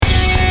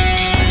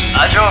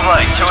drove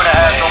like 2.5,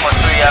 almost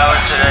 3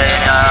 hours today,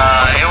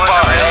 and it was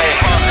really,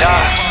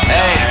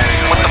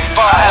 what the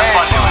fuck?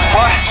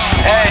 What?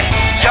 Hey,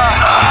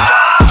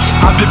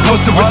 I've been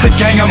posted with the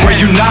gang, I'm where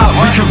you not.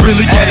 We could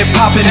really get it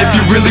poppin' if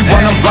you really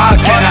wanna rock.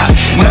 And I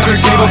never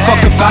gave a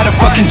fuck about a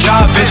fucking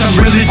job, bitch. I'm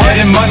really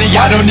getting money,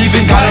 I don't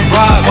even gotta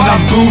rob. And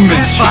I'm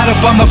booming, slide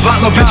up on the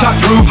block, little bitch, I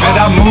prove it.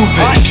 I'm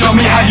moving, show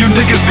me how you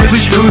niggas really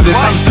do this.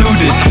 I'm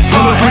suited,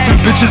 full of with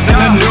bitches in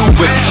a new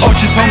whip.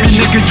 OG told me,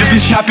 nigga, you be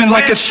snapping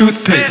like a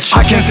toothpick.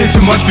 I can't say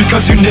too much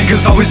because you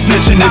niggas always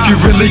snitching. If you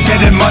really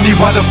getting money,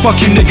 why the fuck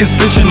you niggas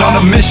bitching? On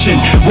a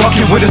mission,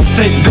 walking with a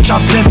steak, bitch,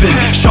 I'm pimping.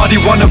 Shawty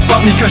wanna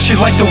fuck me cause she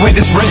like the way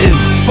this written.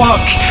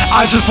 Fuck,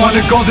 I just want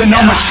a golden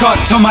armor truck.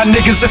 Tell my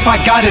niggas if I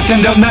got it,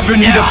 then they'll never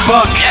need a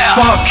buck.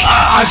 Fuck,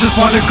 I just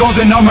want a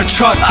golden armor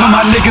truck. Tell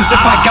my niggas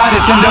if I got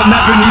it, then they'll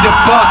never need a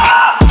buck.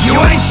 You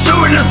ain't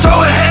shooting or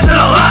throwing hands in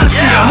all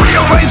honesty. I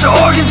rearrange your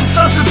organs and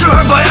substitute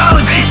her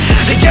biology.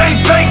 The gang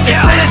fake, they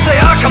say that they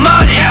are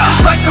commodities.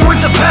 Flexing with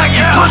the pack,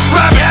 these pussy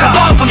rappers come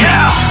off of me.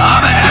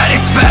 I'm an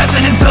addict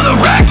spazzing until the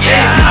racks hit.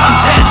 I'm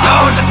 10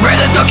 toes, it's rare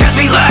that they'll catch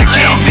me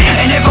lacking.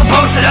 And if I'm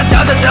posted, I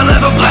doubt that they'll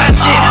ever blast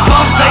shit.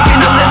 Pump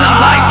faking to live the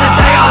life that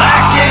they all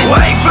acting.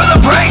 Wait for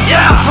the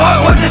breakdown,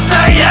 fuck what they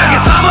say now.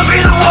 Guess I'ma be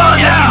the one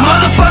that these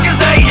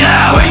motherfuckers hate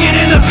now. Swinging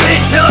in the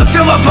pit till I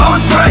feel my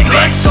bones break.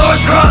 Like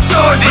swords cross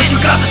swords, but you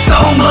got the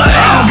stone blade.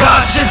 I don't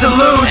got shit to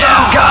lose, I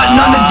don't got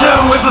none to do.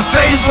 If a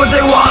fate is what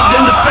they want,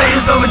 then the fate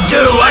is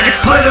overdue. I can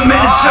split them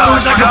into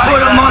twos, I can put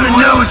them on the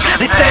news.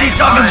 They steady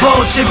talking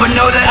bullshit, but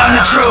know that I'm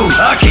the truth.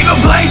 I keep a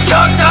blade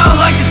tucked, I don't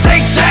like to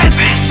take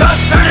chances.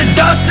 Dust turn to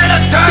dust, then I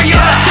turn you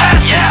to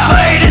ashes.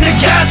 Slayed in the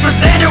gas, for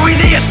XANDER, we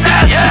the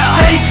assassins.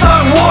 Steady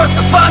start wars,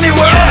 so find me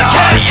where all the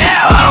cash is.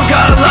 I don't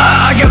got a lot